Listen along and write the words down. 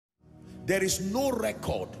There is no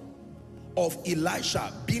record of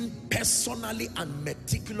Elisha being personally and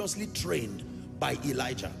meticulously trained by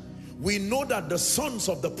Elijah. We know that the sons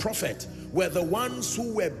of the prophet were the ones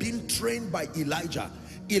who were being trained by Elijah.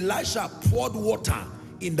 Elisha poured water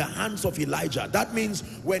in the hands of Elijah. That means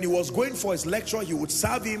when he was going for his lecture, he would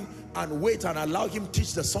serve him and wait and allow him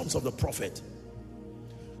teach the sons of the prophet.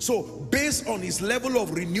 So based on his level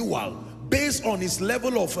of renewal, based on his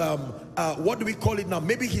level of what do we call it now,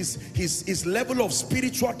 maybe his level of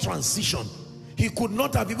spiritual transition, he could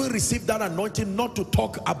not have even received that anointing, not to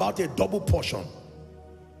talk about a double portion.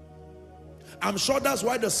 I'm sure that's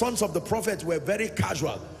why the sons of the prophet were very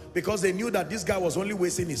casual, because they knew that this guy was only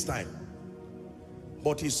wasting his time.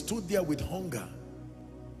 But he stood there with hunger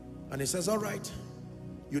and he says, all right,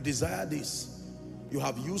 you desire this, you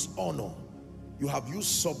have used honor, you have used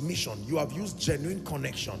submission, you have used genuine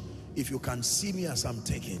connection. If you can see me as I'm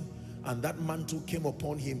taking. And that mantle came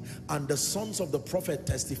upon him, and the sons of the prophet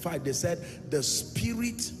testified. They said, the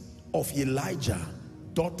spirit of Elijah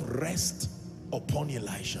doth rest upon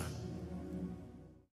Elisha.